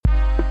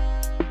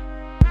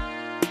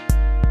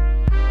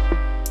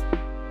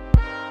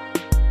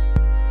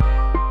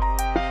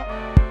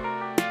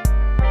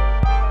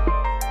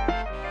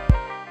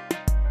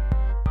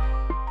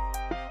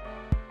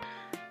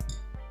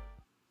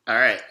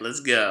Let's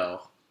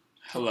go.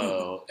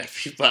 Hello,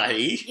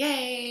 everybody.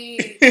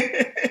 Yay!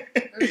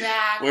 We're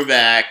back. We're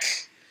back.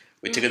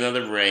 We took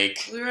another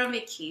break. We were on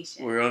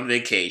vacation. We're on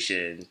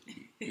vacation.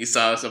 You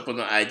saw us up on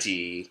the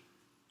IG.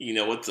 You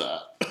know what's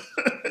up.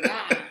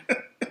 Yeah.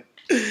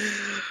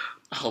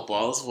 I hope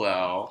all is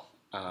well.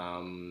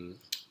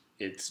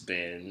 It's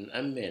been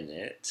a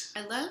minute.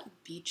 I love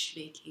beach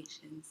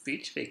vacations.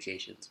 Beach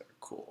vacations are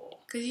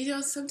cool.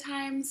 Because,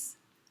 sometimes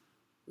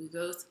we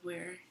go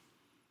somewhere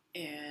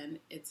and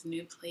it's a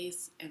new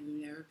place and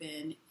we've never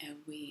been and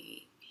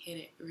we hit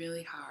it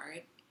really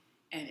hard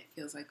and it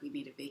feels like we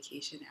need a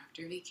vacation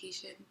after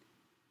vacation.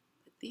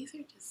 But these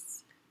are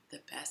just the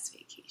best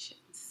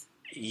vacations.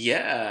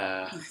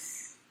 Yeah.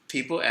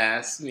 People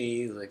ask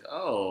me, like,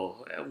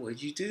 oh,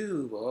 what'd you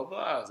do? Blah, blah, blah.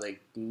 I was like,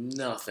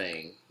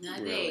 nothing.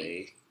 Nothing.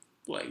 Really.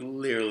 Like,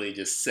 literally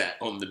just sat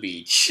on the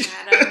beach.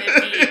 Sat on the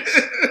beach.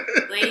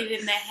 Laid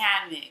in the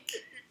hammock.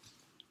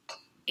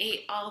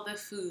 Ate all the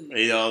food.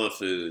 Ate all the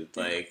food.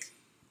 Like,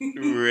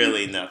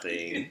 really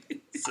nothing.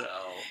 So.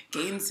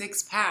 Gained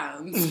 6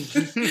 pounds.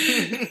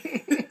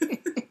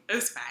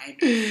 It's fine.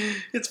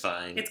 It's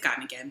fine. It's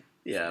gone again.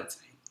 Yeah. It's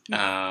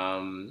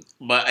fine.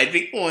 But I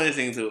think one of the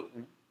things that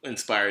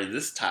inspired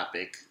this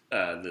topic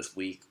this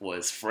week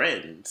was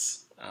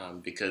friends.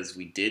 Because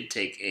we did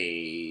take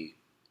the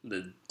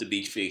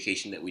beach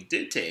vacation that we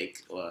did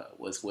take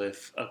was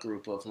with a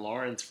group of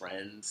Lauren's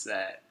friends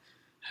that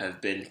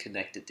have been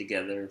connected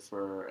together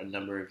for a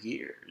number of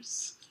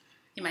years.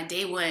 Yeah, my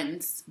day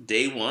ones.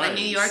 Day ones. My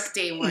New York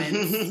day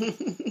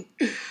ones.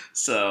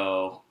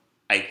 So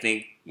I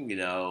think,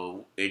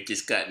 it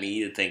just got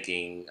me to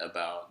thinking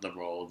about the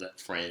role that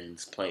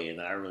friends play in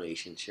our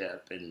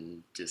relationship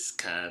and just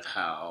kind of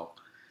how,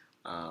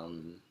 I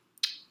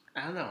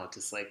don't know,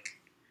 just like,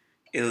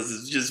 it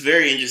was just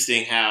very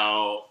interesting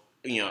how,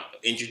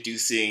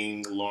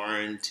 introducing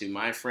Lauren to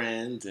my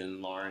friends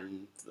and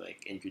Lauren,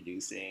 like,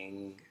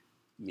 introducing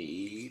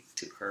me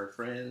to her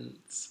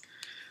friends.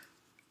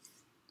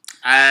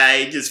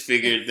 I just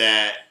figured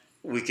that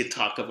we could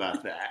talk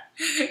about that.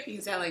 You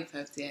sound like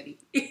Puff Daddy.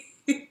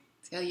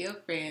 Tell your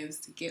friends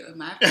to get with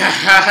my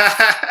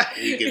friends.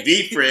 We can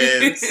be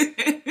friends.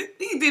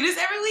 We can do this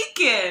every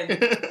weekend.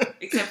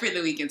 Except for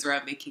the weekends we're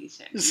on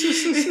vacation.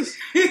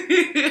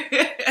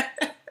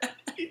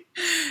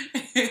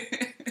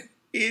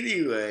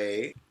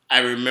 Anyway, I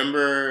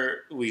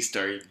remember we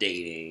started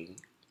dating,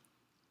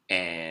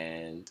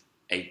 and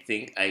I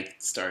think I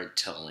started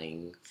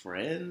telling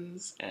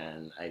friends,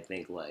 and I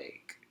think,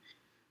 like,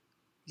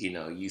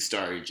 you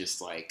started just,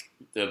 like,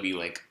 there'll be,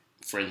 like,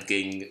 friends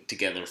getting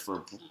together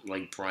for,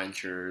 like,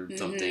 brunch or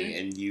something,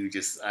 and you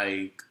just,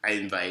 I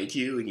invited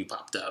you, and you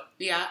popped up.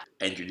 Yeah.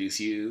 I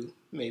introduced you,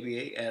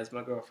 maybe, as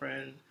my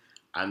girlfriend.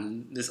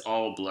 This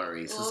all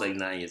blurry. This is, like,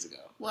 9 years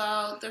ago.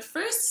 Well, the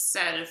first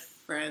set of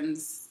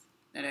friends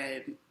that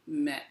I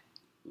met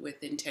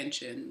with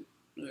intention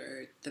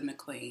were the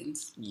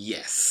McLeans.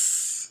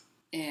 Yes.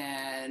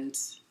 And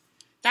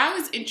that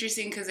was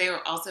interesting because they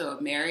were also a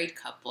married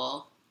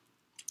couple.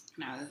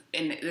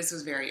 And this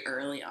was very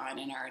early on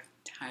in our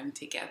time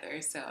together.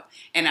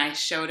 And I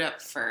showed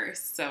up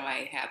first, so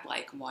I had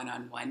like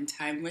one-on-one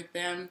time with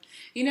them.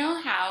 You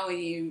know how when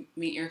you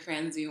meet your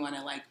friends, you want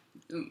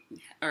to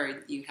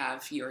or you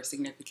have your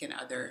significant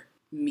other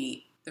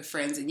meet the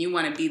friends and you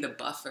want to be the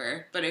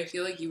buffer, but I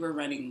feel like you were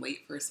running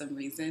late for some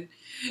reason.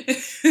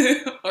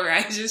 Or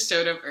I just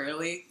showed up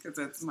early because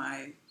that's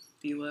my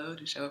philo,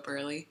 to show up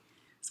early.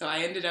 So I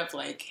ended up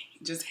like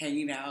just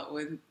hanging out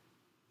with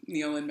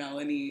Neil and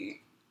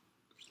Melanie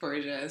for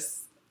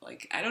just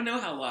like, I don't know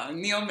how long.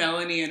 Neil,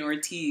 Melanie, and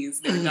Ortiz,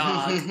 their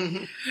dog.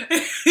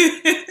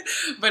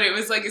 But it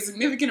was like a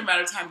significant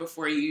amount of time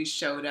before you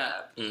showed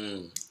up.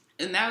 And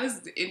that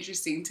was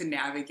interesting to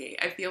navigate.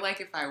 I feel like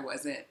if I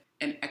wasn't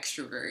an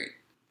extrovert,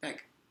 that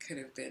could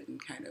have been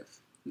kind of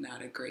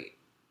not a great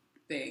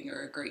thing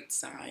or a great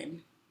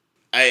sign.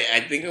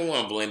 I think I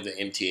want to blame the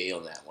MTA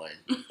on that one.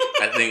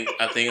 I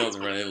think I was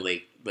running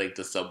late, like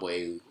the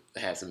subway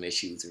had some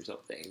issues or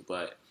something.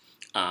 But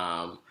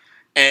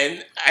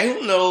and I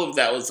don't know if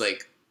that was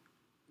like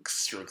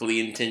strictly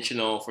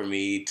intentional for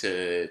me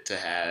to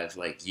have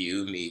like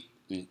you meet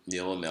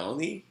Neil and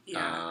Melanie.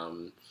 Yeah.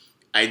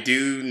 I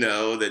do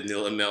know that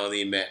Neil and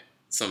Melanie met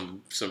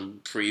some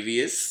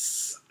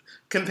previous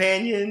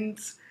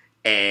companions,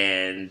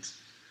 and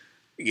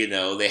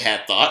they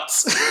had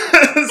thoughts.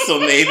 so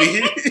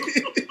maybe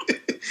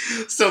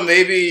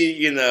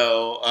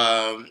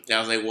I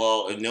was like,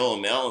 well, if Neil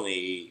and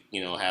Melanie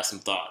have some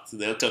thoughts,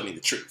 they'll tell me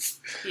the truth.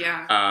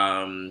 Yeah.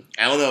 I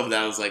don't know if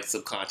that was like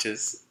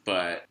subconscious,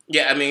 but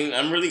yeah, I mean,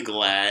 I'm really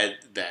glad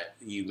that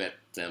you met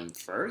them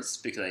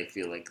first, because I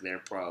feel like they're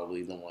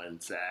probably the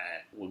ones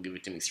that will give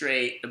it to me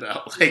straight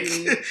about like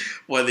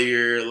whether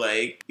you're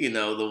like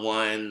the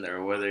one,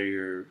 or whether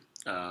you're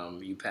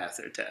you pass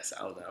their test.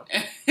 I don't know.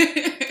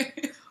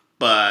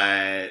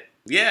 But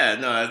yeah,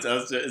 no,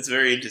 it's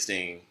very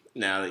interesting.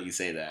 Now that you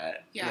say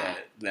that, Yeah.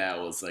 that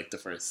was like the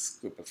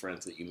first group of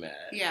friends that you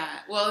met. Yeah.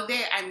 Well,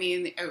 they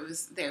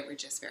were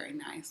just very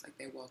nice. Like,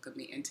 they welcomed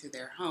me into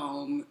their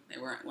home.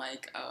 They weren't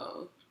like,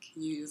 oh,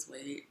 can you just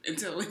wait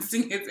until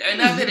Winston gets there?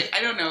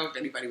 I don't know if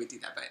anybody would do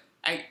that, but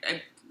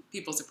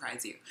people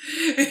surprise you.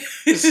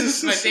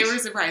 But they were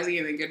surprising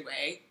in a good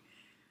way,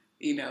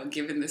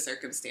 given the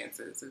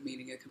circumstances of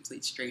meeting a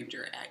complete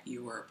stranger at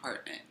your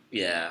apartment.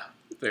 Yeah,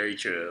 very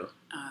true.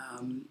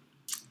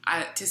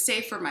 To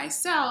say for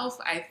myself,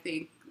 I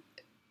think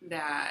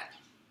that,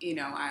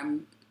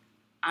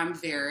 I'm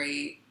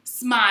very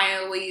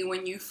smiley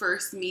when you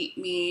first meet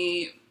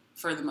me,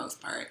 for the most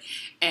part,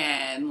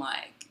 and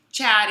like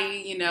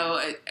chatty,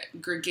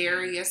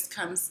 gregarious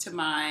comes to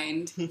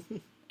mind.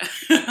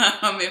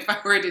 If I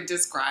were to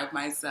describe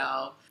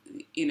myself,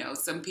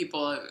 some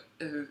people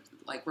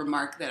like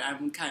remark that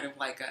I'm kind of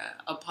like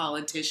a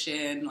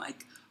politician,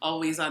 like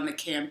always on the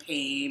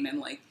campaign and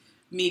like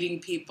meeting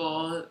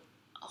people,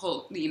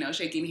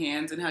 shaking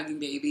hands and hugging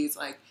babies.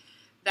 Like,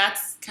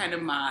 that's kind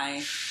of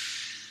my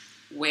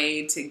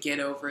way to get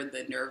over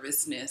the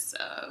nervousness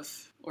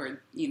or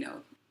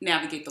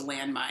navigate the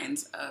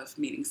landmines of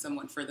meeting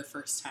someone for the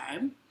first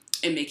time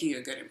and making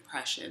a good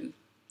impression.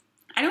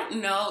 I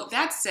don't know.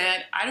 That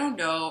said, I don't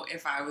know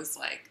if I was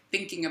like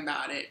thinking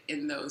about it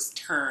in those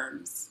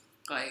terms.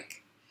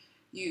 Like,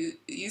 you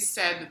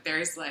said that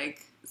there's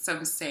like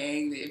some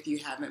saying that if you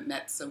haven't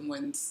met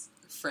someone's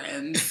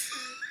friends,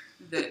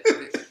 that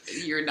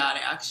you're not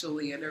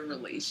actually in a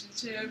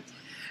relationship.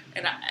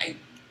 And I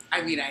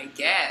mean, I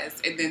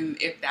guess. And then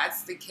if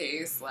that's the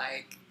case,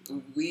 like,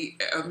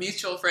 a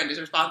mutual friend is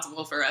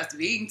responsible for us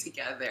being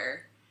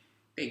together.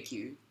 Thank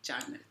you,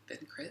 Jonathan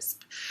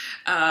Crisp.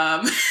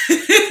 And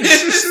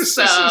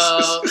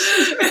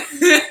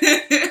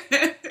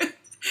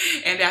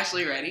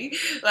Ashley Reddy.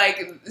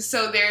 Like,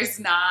 so there's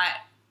not,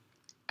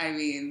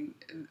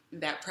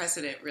 that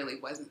precedent really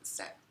wasn't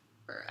set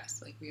for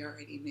us. Like, we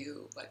already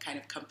knew what kind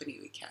of company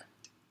we kept.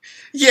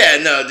 Yeah,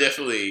 no,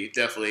 definitely.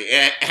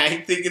 And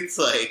I think it's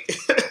like,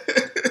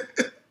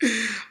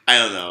 I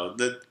don't know.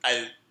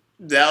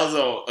 That was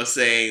a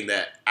saying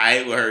that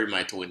I heard in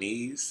my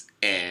 20s,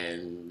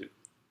 and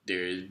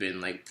there's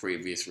been like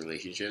previous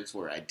relationships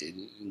where I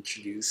didn't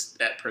introduce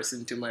that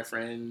person to my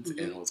friends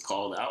and was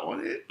called out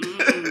on it.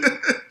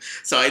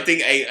 So I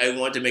think I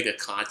want to make a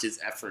conscious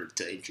effort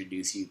to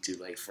introduce you to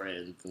like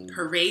friends and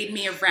parade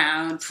me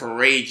around.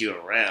 Parade you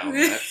around.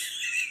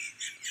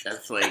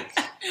 That's like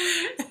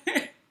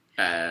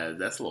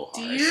that's a little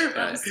harsh.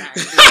 I'm sorry.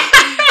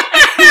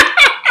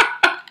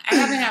 I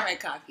haven't had my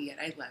coffee yet.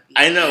 I love you.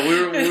 I know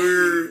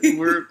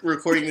we're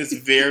recording this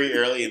very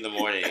early in the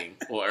morning,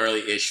 or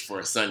early-ish for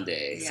a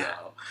Sunday. Yeah.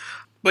 So,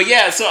 but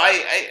yeah, so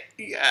I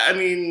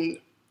think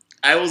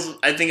I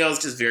was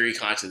just very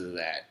conscious of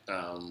that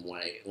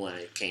when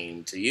it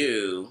came to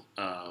you.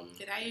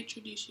 Did I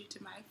introduce you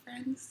to my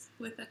friends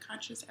with a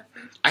conscious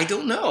effort? I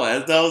don't know. I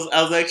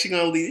was actually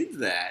going to lead into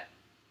that.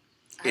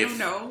 I don't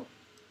know.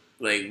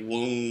 Like,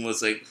 when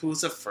was like, who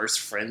was the first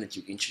friend that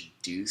you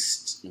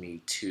introduced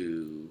me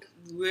to?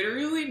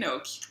 Literally no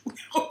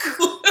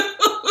clue.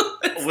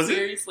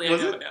 Seriously, I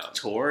don't know.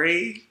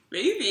 Tori?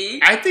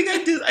 Maybe. I think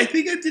I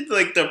did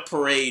like the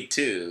parade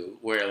too,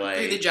 where like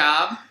do the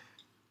job.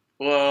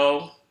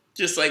 Well,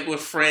 just like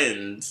with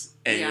friends,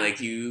 and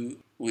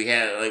we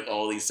had like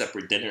all these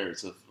separate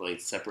dinners with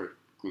like separate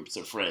groups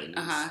of friends,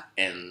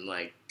 and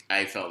like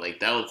I felt like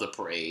that was the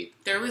parade.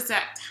 There was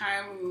that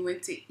time when we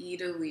went to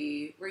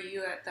Italy. Were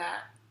you at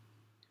that?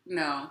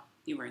 No,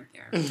 you weren't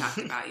there. We talked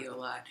about you a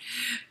lot.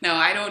 No,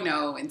 I don't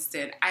know,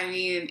 Winston.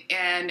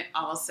 And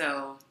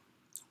also,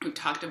 we've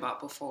talked about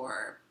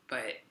before,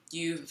 but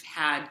you've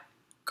had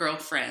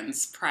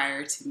girlfriends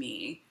prior to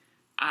me.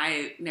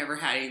 I never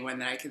had anyone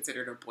that I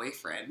considered a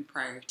boyfriend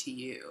prior to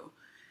you.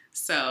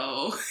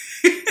 So,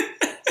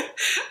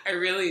 I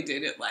really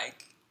didn't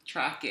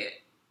track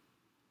it,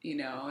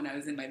 when I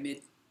was in my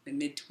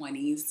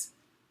mid-20s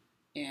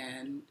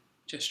and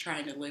just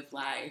trying to live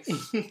life.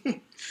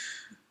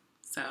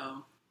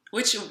 So,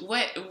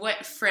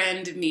 what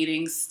friend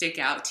meetings stick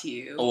out to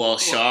you? Oh, well,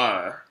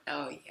 Shar.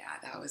 Oh, yeah,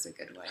 that was a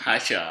good one. Hi,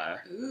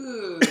 Shar.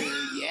 Ooh,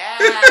 yeah.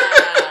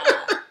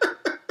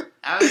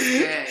 That was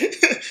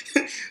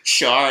good.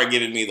 Shar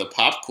giving me the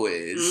pop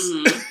quiz.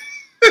 Mm-hmm.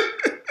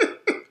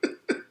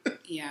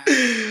 Yeah.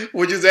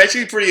 Which is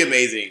actually pretty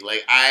amazing.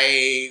 Like,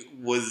 I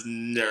was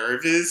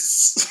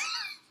nervous,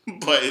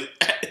 but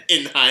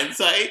in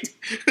hindsight,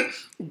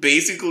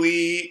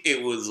 basically,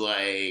 it was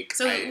like...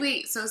 So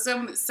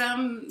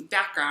some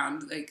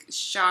background. Like,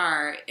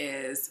 Shar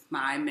is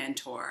my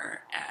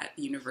mentor at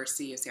the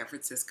University of San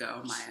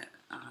Francisco,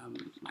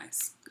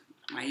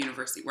 my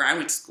university, where I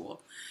went to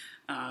school,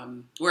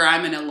 where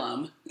I'm an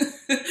alum.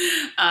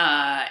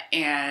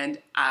 And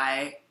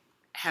I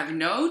have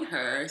known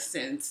her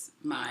since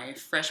my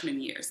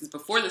freshman year, since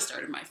before the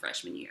start of my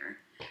freshman year.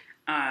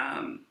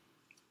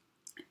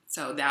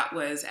 So that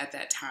was, at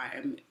that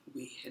time,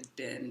 we had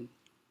been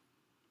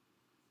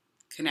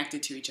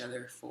connected to each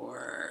other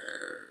for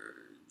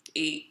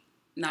 8-9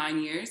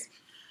 years.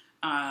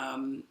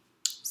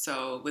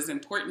 so it was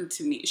important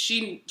to me.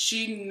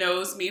 She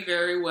knows me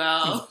very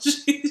well.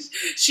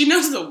 She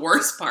knows the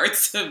worst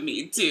parts of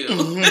me too.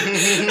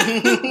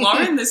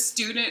 Lauren, the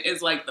student,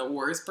 is like the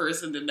worst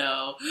person to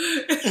know.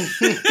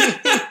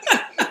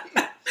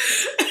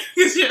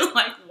 Because you're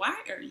like, why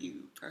are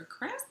you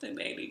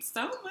procrastinating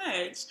so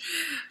much?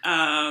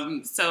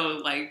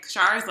 So like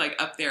Shara's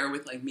like up there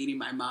with like meeting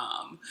my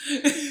mom.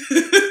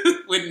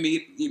 With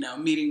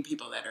meeting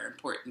people that are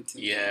important to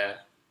me. Yeah.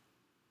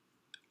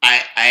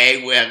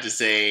 I would have to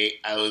say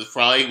I was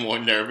probably more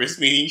nervous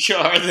meeting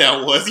Shar than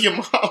I was your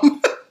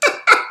mom.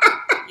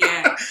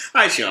 Yeah.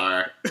 Hi,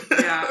 Shar.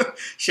 Yeah.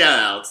 Shout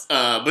outs.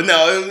 But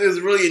no, it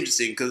was really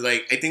interesting because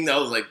like I think that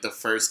was like the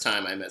first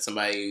time I met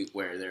somebody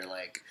where they're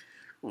like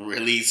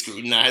really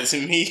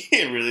scrutinizing me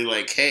and really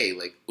like, hey,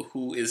 like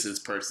who is this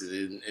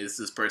person? Is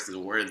this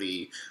person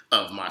worthy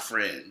of my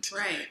friend?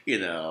 Right. You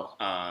know.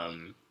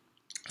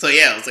 So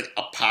yeah, it was like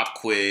a pop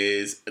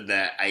quiz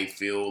that I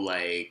feel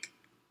like.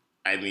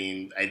 I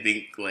mean, I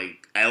think,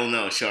 like, I don't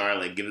know, Shar,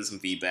 like, give us some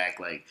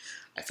feedback. Like,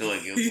 I feel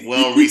like it was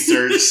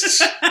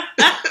well-researched,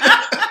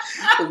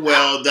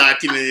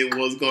 well-documented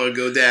what was going to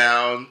go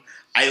down.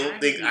 I don't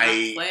think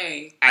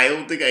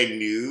I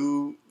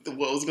knew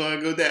what was going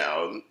to go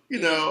down.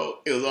 You know,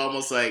 it was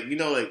almost like, you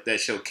know, like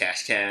that show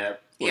Cash Cab,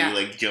 where you,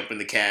 like, jump in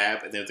the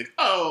cab, and then it's like,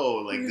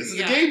 oh, like, this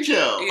is a game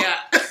show. Yeah.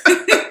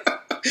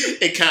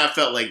 It kind of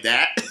felt like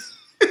that.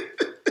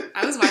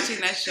 I was watching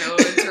that show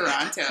in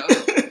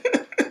Toronto.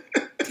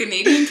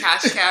 Canadian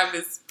Cash Cab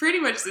is pretty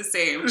much the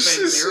same, but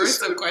there were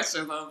some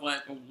questions I was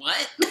like,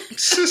 what?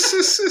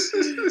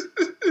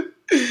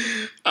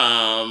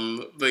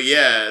 But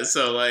yeah,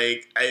 so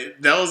like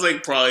that was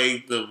like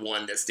probably the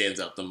one that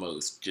stands out the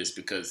most, just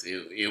because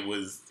it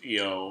was, you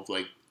know,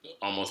 like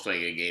almost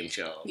like a game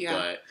show.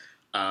 Yeah.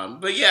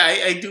 But yeah,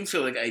 I do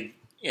feel like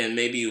and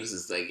maybe it was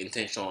just like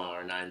intentional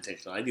or not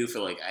intentional. I do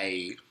feel like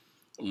I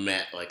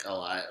met like a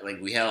lot, like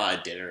we had a lot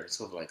of dinners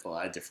with like a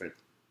lot of different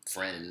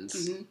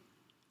friends. Mm-hmm.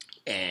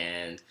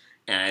 And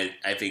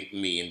I think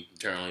me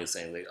internally was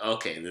saying like,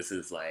 okay, this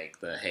is like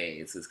hey,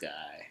 it's this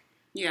guy.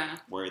 Yeah.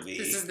 Worthy.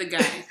 This is the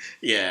guy.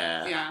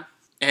 Yeah. Yeah.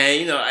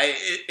 And you know,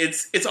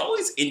 it's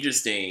always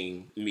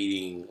interesting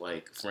meeting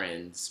like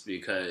friends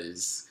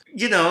because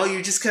you know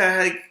you just kind of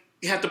like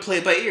you have to play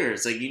it by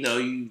ears. Like, you know,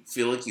 you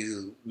feel like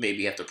you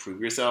maybe have to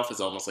prove yourself. It's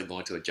almost like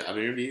going to a job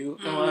interview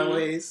in a lot of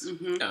ways.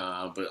 Mm-hmm.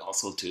 But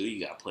also too,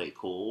 you gotta play it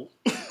cool.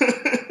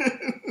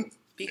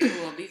 Be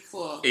cool. Be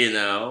cool. You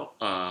know.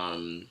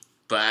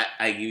 But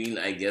I mean,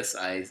 I guess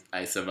I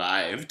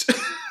survived.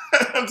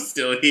 I'm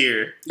still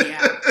here.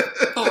 Yeah.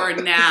 For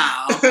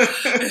now.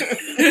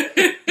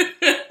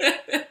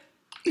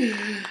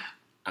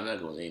 I'm not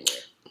going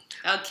anywhere.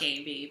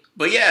 Okay, babe.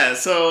 But yeah,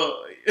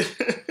 so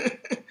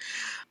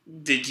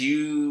did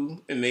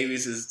you? And maybe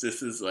this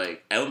is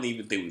like I don't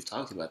even think we've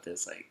talked about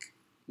this. Like,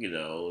 you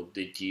know,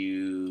 did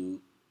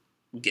you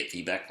get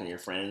feedback from your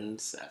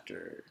friends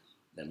after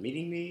them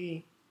meeting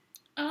me?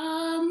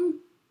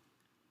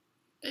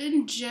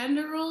 In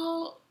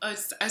general,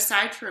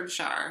 aside from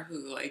Shar,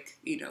 who, like,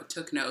 you know,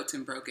 took notes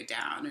and broke it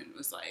down and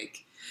was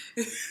like,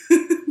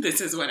 this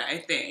is what I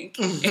think.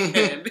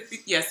 And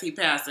yes, he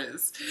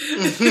passes.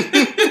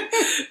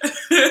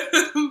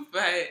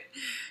 But,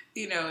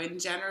 you know, in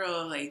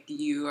general, like,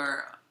 you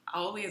are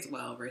always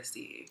well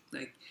received.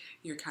 Like,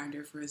 you're kind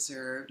of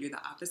reserved. You're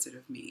the opposite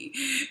of me.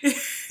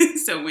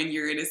 So when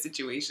you're in a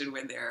situation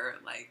where there are,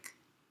 like,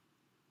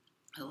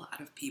 a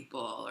lot of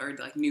people or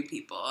like new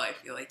people, I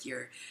feel like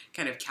you're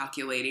kind of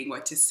calculating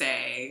what to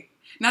say.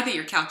 Not that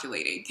you're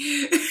calculating.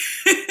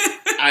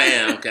 I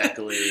am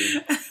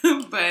calculating.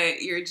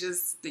 But you're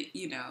just,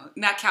 you know,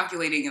 not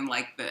calculating in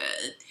like the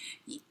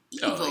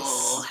evil, like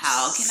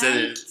how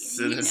can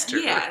sinister.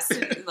 Yes,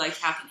 like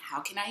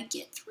how can I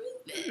get through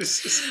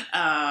this?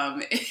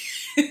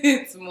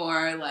 It's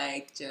more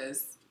like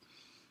just,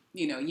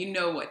 you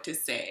know what to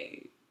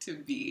say to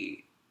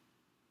be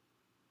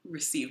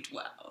received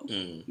well,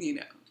 you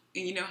know,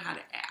 and you know how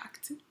to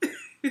act.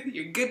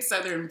 You're a good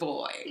Southern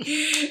boy.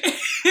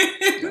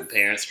 My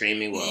parents trained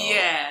me well.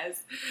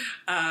 Yes.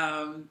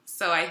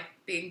 So I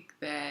think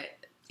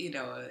that, you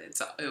know,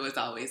 it was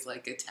always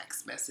like a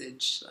text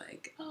message,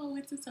 like, oh,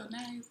 this is so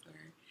nice,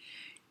 or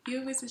you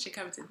always should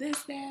come to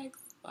this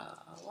next, blah,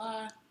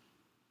 blah,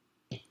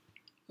 blah.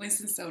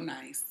 Winston's so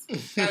nice.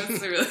 That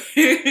was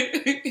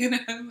really, you know,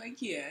 I'm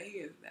like, yeah,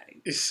 he is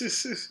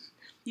nice.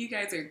 You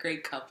guys are a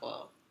great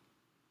couple.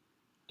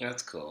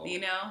 That's cool. You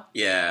know?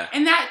 Yeah.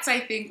 And that's,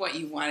 I think, what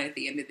you want at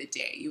the end of the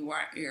day. You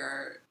want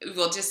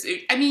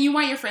you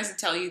want your friends to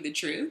tell you the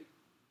truth,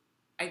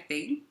 I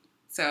think.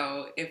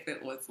 So if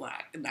it was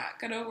like not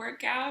going to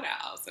work out,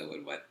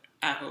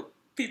 I hope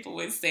people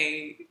would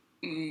say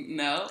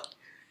no.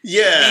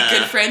 Yeah. Be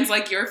good friends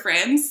like your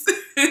friends.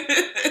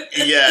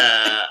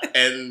 Yeah.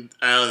 And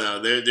I don't know.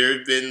 There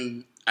have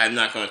been, I'm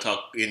not going to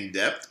talk in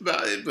depth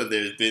about it, but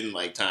there's been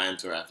like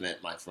times where I've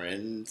met my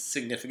friends'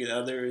 significant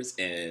others,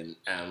 and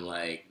I'm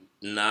like,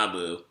 nah,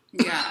 boo.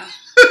 Yeah.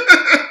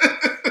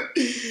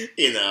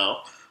 You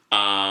know,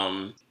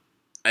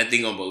 I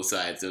think on both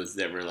sides, it was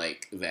never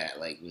like that,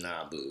 like,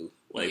 nah, boo.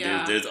 Like,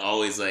 Yeah. there's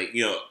always like,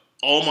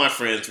 all my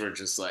friends were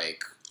just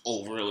like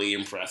overly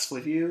impressed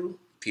with you.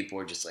 People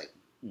were just like,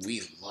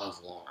 we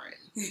love Lauren.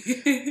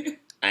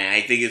 And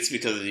I think it's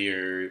because of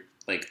your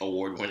like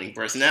award-winning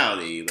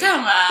personality. Like,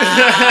 Come on.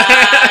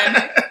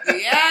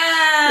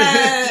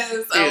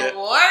 Yes. Yeah.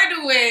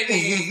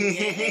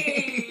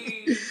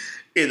 Award-winning.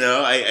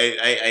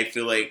 Yay. I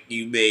feel like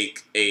you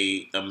make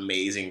a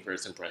amazing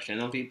first impression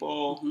on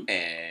people,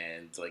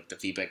 and like the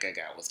feedback I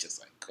got was just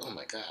like, oh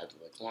my god,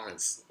 like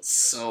Lauren's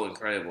so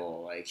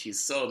incredible, like she's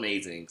so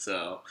amazing.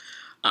 So,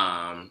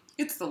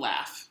 It's the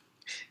laugh.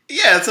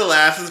 yeah, it's a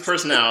laugh, it's a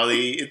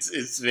personality,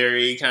 it's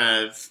very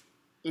kind of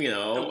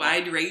The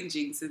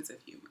wide-ranging sense of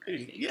humor. I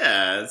think.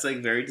 yeah, it's like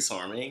very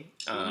disarming.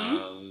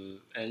 Mm-hmm.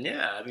 And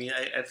yeah, I mean,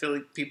 I feel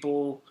like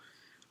people.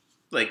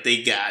 Like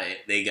they got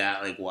it. They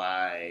got like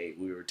why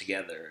we were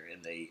together,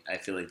 and I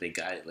feel like they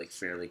got it like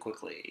fairly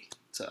quickly.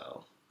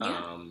 So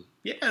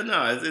yeah,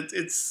 no,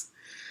 it's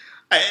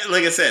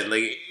like I said,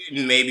 like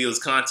maybe it was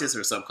conscious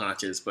or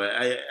subconscious, but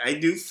I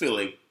do feel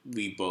like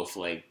we both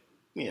like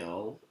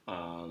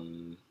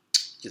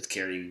just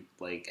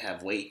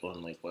have weight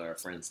on like what our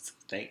friends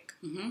think.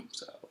 Mm-hmm.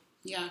 So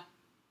Yeah.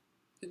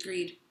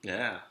 Agreed.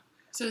 yeah.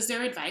 So is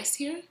there advice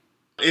here?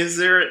 Is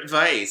there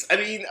advice? I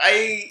mean,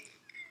 I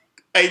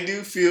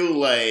do feel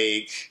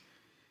like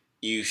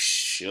you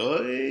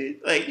should,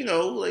 like,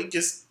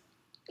 just,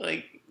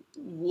 like,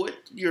 what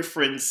your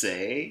friends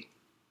say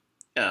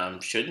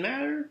should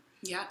matter.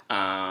 Yeah.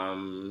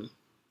 But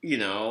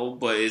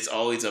it's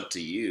always up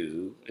to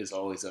you. It's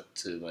always up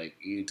to, like,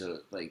 you to,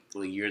 like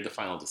you're the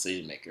final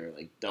decision maker.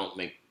 Like, don't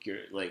make your,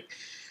 like,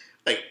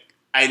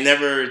 I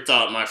never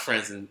thought my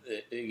friends,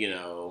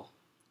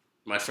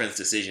 my friends'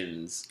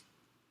 decisions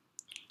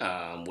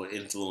would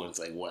influence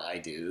like what I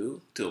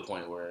do to a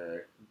point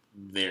where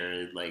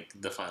they're like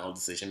the final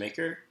decision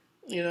maker.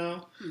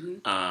 When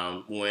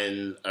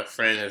a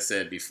friend has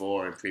said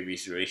before in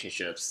previous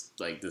relationships,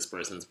 like this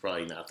person's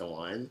probably not the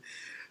one,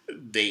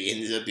 they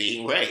ended up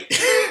being right.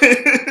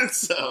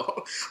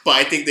 So, but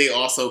I think they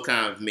also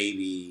kind of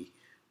maybe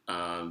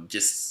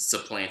just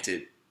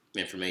supplanted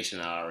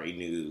information I already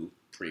knew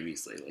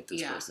previously. Like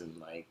this person,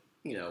 like,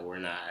 we're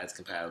not as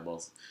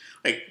compatible.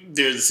 Like,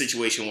 there's a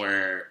situation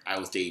where I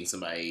was dating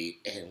somebody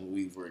and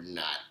we were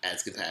not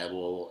as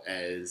compatible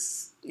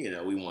as,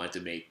 we wanted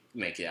to make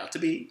it out to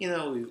be.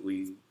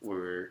 We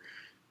were,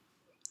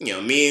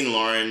 me and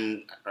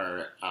Lauren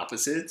are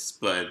opposites,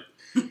 but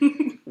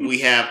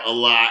we have a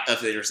lot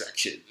of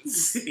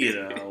intersections,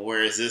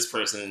 whereas this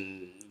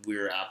person,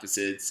 we're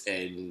opposites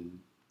and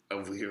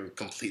we were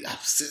complete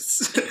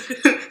opposites.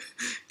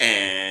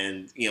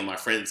 And, my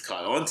friends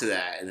caught on to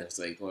that, and it's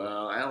like,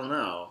 well, I don't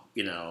know,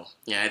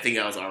 I think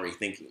I was already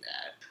thinking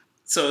that.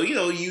 So,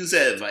 use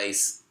that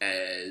advice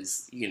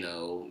as,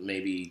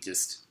 maybe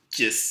just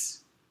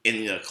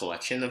in a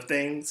collection of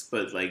things,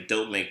 but, like,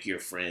 don't make your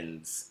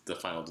friends the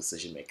final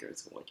decision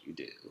makers in what you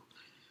do.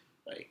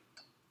 Like,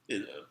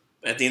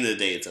 at the end of the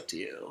day, it's up to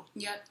you.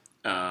 Yep.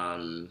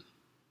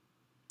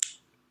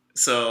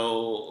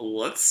 So,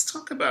 let's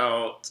talk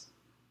about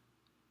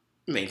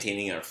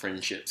maintaining our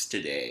friendships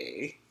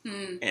today.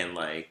 And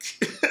like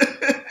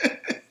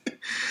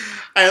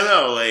I don't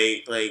know,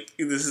 like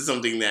this is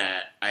something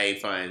that I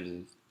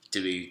find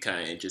to be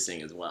kind of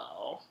interesting as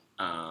well.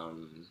 I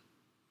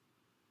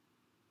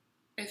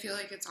feel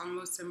like it's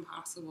almost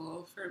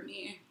impossible for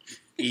me.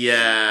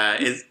 Yeah,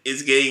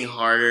 it's getting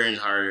harder and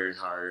harder and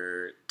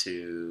harder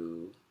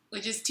to,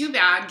 which is too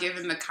bad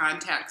given the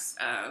context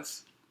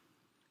of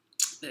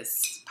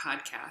this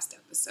podcast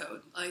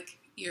episode. Like,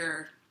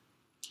 you're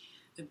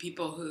the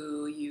people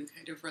who you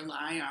kind of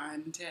rely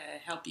on to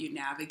help you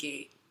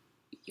navigate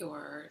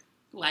your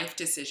life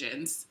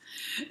decisions,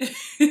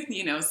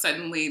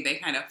 suddenly they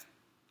kind of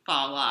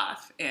fall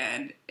off.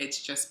 And it's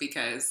just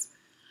because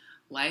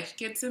life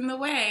gets in the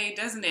way,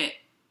 doesn't it?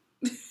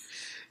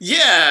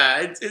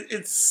 Yeah,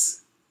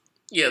 it's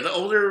the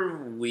older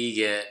we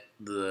get,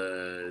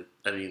 the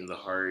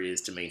harder it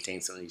is to maintain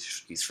some of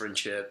these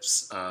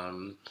friendships.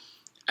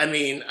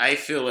 I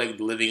feel like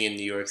living in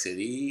New York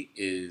City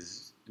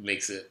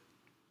makes it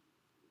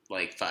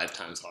like 5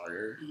 times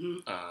harder,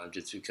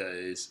 just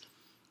because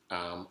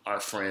our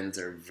friends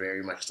are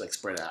very much like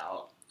spread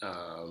out.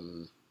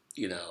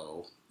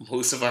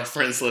 Most of our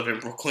friends live in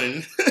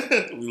Brooklyn.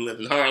 We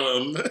live in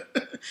Harlem.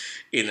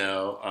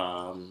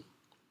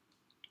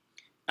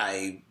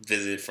 I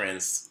visited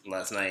friends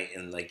last night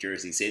in like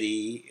Jersey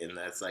City, and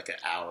that's like an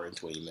hour and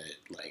 20-minute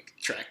like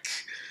trek.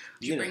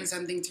 Did you bring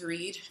something to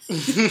read?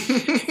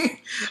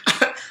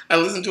 I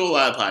listen to a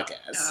lot of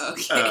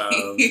podcasts.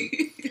 Oh,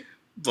 okay.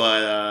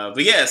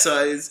 But yeah,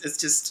 so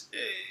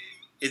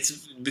it's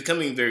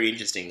becoming very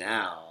interesting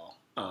now,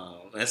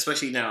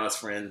 especially now as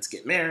friends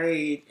get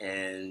married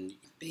and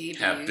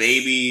have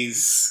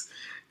babies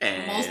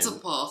and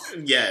multiple.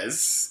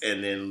 Yes,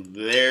 and then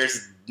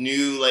there's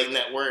new like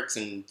networks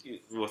and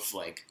with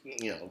like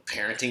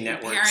parenting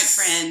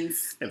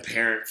networks,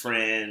 parent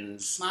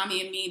friends,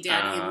 mommy and me,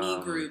 daddy and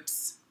me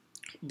groups.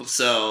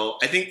 So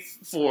I think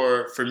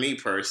for me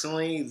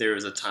personally, there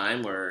was a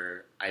time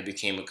where I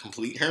became a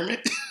complete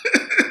hermit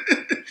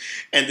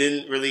and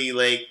didn't really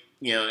like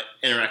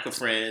interact with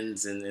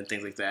friends and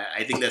things like that.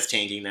 I think that's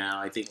changing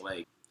now. I think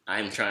like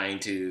I'm trying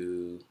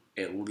to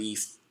at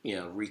least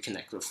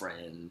reconnect with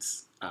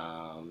friends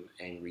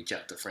and reach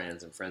out to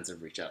friends, and friends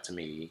have reached out to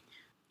me,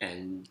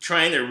 and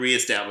trying to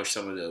reestablish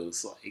some of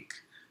those like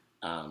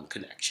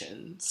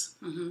connections.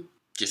 Mm-hmm.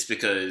 Just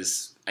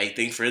because I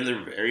think friends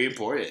are very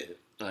important.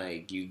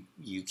 Like you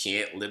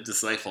can't live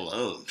this life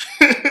alone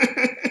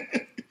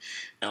in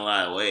a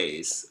lot of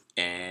ways,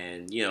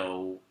 and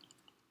yeah.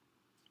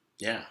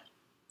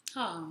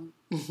 Oh,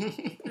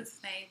 that's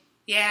nice.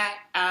 Yeah,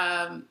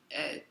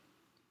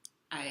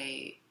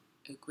 I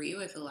agree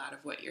with a lot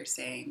of what you're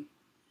saying.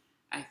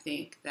 I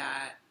think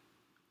that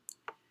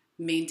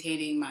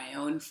maintaining my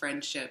own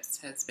friendships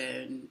has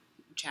been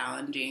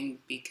challenging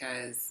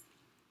because,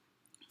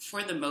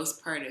 for the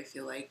most part, I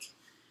feel like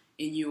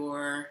in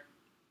your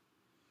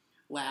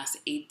last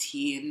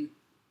 18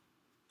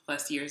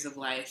 plus years of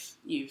life,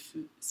 you've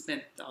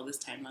spent all this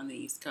time on the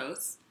East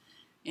Coast,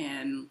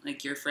 and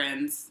like your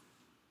friends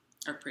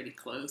are pretty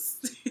close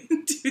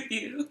to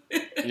you.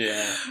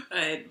 Yeah.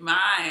 But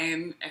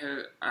mine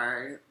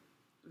are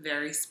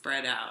very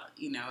spread out.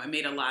 I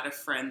made a lot of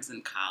friends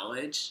in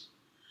college.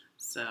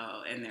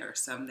 So, and there are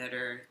some that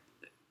are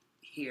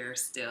here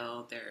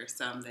still. There are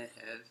some that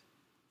have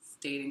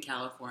stayed in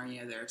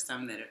California. There are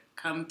some that have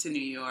come to New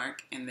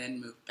York and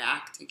then moved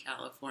back to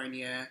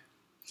California.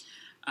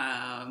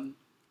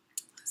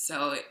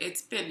 So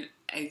it's been,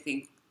 I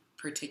think,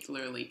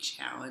 particularly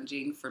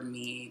challenging for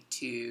me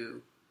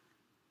to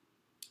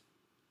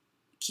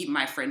keep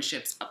my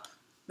friendships up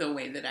the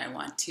way that I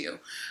want to.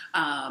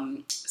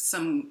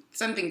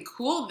 Something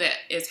cool that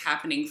is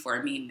happening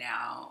for me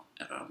now,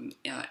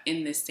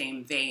 in the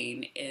same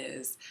vein,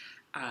 is,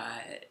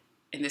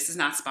 and this is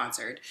not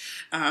sponsored,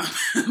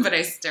 but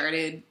I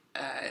started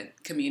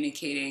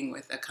communicating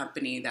with a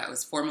company that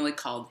was formerly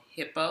called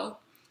Hippo,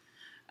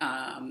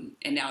 and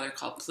now they're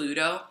called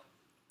Pluto.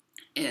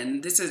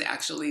 And this is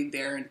actually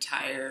their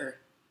entire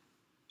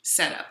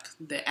setup.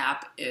 The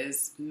app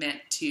is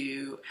meant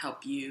to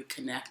help you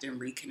connect and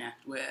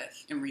reconnect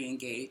with and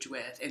re-engage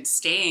with and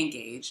stay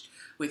engaged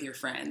with your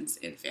friends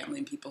and family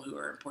and people who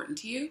are important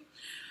to you.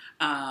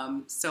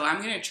 So I'm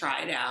going to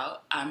try it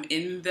out. I'm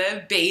in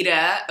the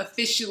beta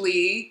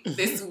officially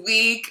this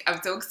week.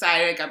 I'm so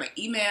excited. I got my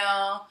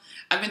email.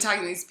 I've been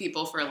talking to these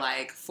people for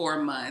like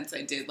 4 months.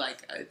 I did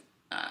like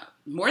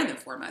more than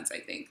 4 months, I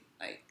think,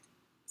 like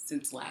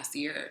since last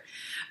year.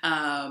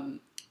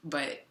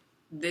 But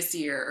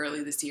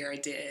early this year, I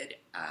did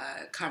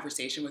a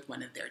conversation with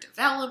one of their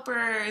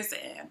developers,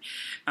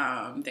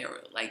 and they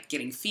were like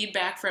getting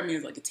feedback from me. It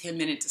was like a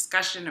 10-minute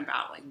discussion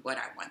about like what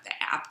I want the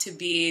app to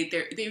be.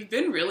 They've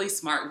been really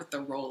smart with the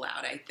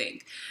rollout, I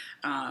think.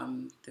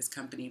 This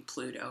company,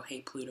 Pluto,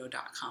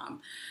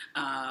 heypluto.com.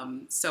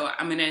 So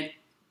I'm going to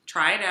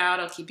try it out.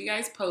 I'll keep you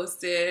guys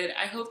posted.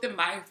 I hope that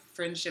my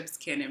friendships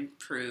can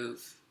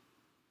improve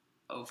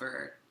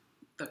over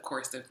the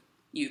course of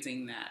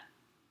using that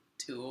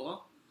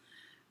tool.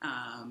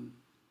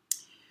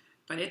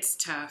 But it's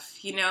tough.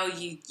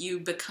 You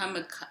become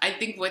I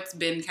think what's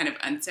been kind of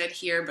unsaid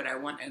here, but I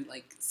want to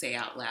like say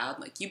out loud,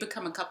 like you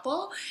become a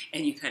couple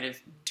and you kind of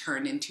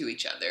turn into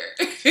each other.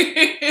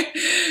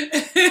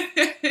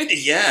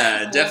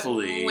 Yeah,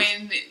 definitely.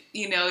 When,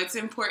 it's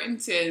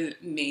important to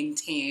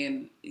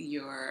maintain the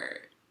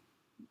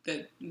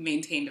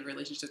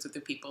relationships with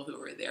the people who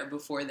were there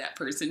before that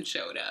person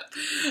showed up.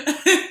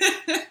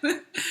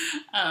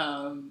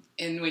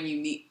 And when you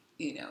meet,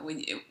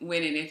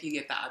 when and if you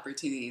get the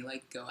opportunity,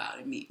 like go out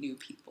and meet new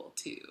people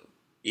too.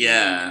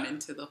 Yeah. Bring them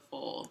into the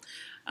fold.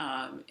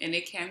 And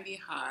it can be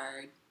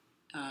hard.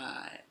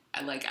 I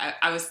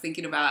was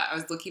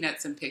looking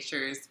at some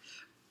pictures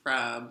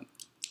from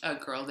a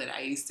girl that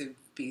I used to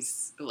be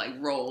like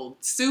rolled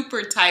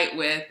super tight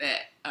with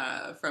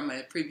from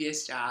a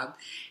previous job.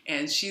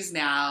 And she's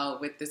now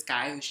with this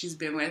guy who she's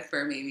been with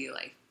for maybe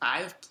like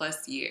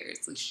 5+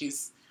 years. Like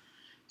she's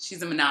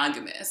a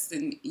monogamous,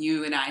 and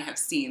you and I have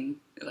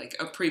seen like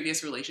a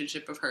previous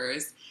relationship of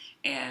hers,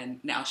 and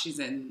now she's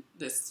in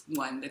this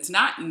one that's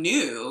not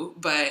new,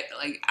 but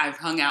like I've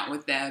hung out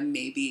with them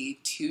maybe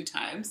 2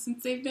 times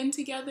since they've been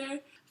together.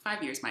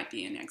 5 years might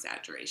be an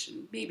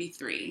exaggeration, maybe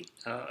 3.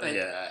 Oh, but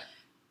yeah.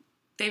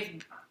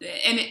 They've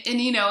and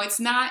it's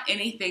not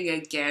anything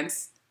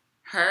against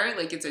her,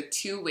 like it's a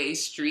 2-way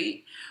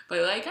street,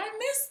 but like I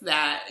miss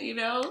that,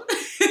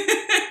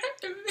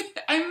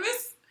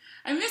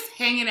 I miss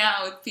hanging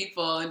out with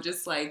people and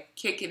just like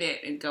kicking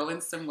it and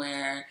going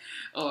somewhere,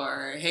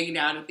 or hanging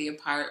out at the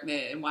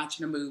apartment and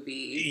watching a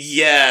movie.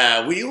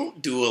 Yeah, we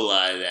don't do a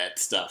lot of that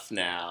stuff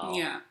now.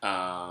 Yeah.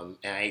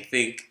 And I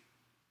think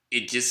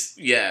it just,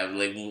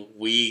 like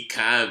we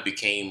kind of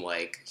became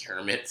like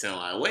hermits in a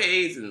lot of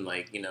ways, and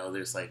like,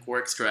 there's like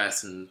work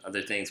stress and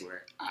other things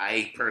where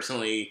I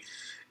personally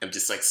am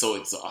just like so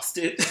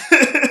exhausted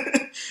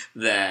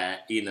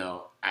that,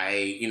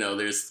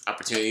 there's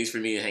opportunities for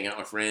me to hang out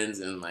with friends,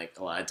 and like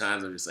a lot of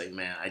times I'm just like,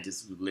 man, I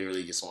just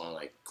literally just want to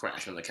like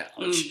crash on the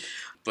couch.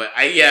 But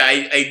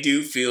I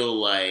do feel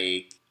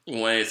like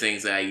one of the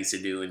things that I used to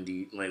do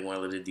when I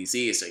lived in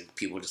DC is like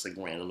people just like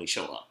randomly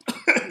show up.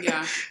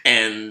 Yeah.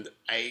 And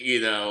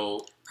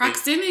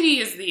proximity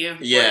is the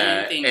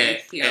important thing, I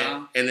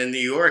feel. And in New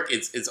York,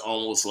 it's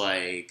almost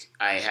like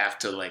I have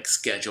to like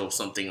schedule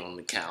something on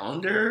the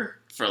calendar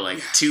for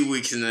like 2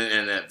 weeks in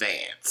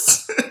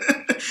advance.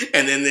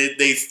 And then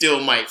they still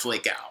might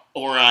flake out,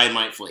 or I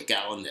might flake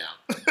out on them.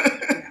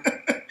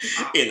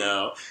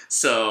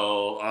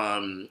 So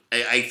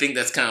I think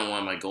that's kind of one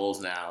of my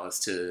goals now is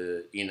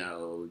to,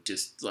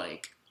 just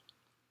like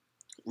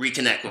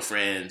reconnect with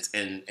friends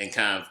and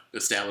kind of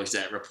establish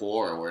that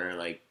rapport where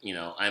like,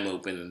 I'm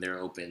open and they're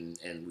open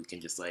and we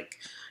can just like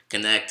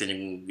connect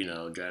and,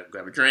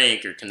 grab a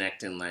drink or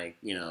connect and like,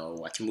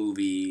 watch a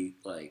movie,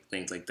 like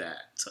things like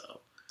that.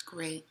 So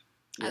great.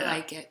 Yeah. I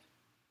like it.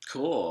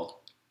 Cool.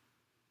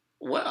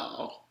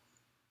 Well,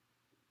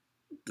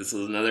 this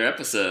was another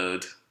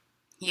episode.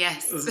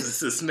 Yes.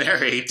 This is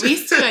Married. We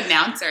used to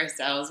announce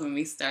ourselves when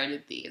we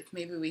started these.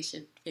 Maybe we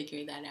should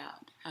figure that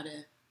out. How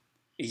to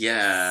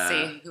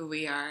say who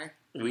we are.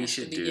 We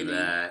should do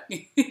that.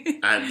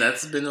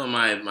 That's been on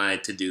my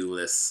to-do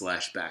list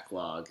 /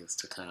 backlog is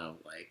to kind of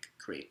like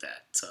create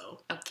that. So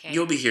okay.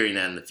 You'll be hearing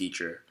that in the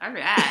future. All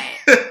right.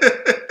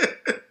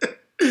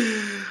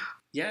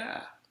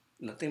 Yeah.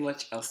 Nothing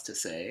much else to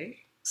say.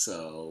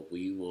 So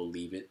we will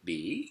leave it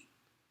be.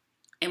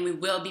 And we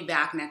will be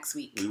back next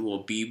week. We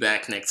will be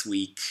back next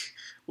week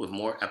with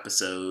more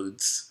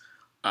episodes.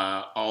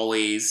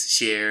 Always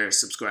share,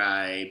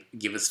 subscribe,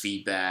 give us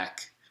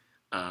feedback.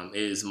 It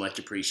is much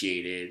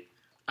appreciated.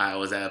 I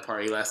was at a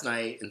party last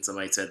night and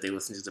somebody said they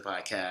listened to the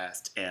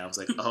podcast and I was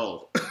like,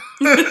 oh. Oh,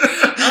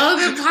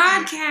 the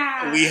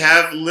podcast. We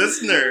have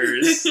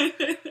listeners.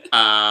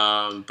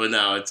 But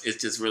no, it's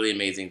just really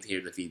amazing to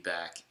hear the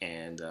feedback.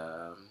 And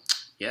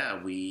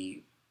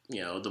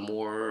the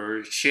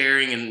more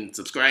sharing and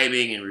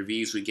subscribing and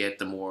reviews we get,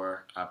 the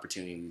more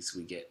opportunities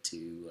we get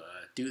to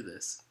do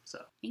this.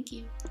 So thank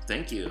you.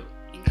 Thank you.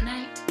 And good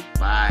night.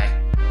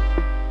 Bye.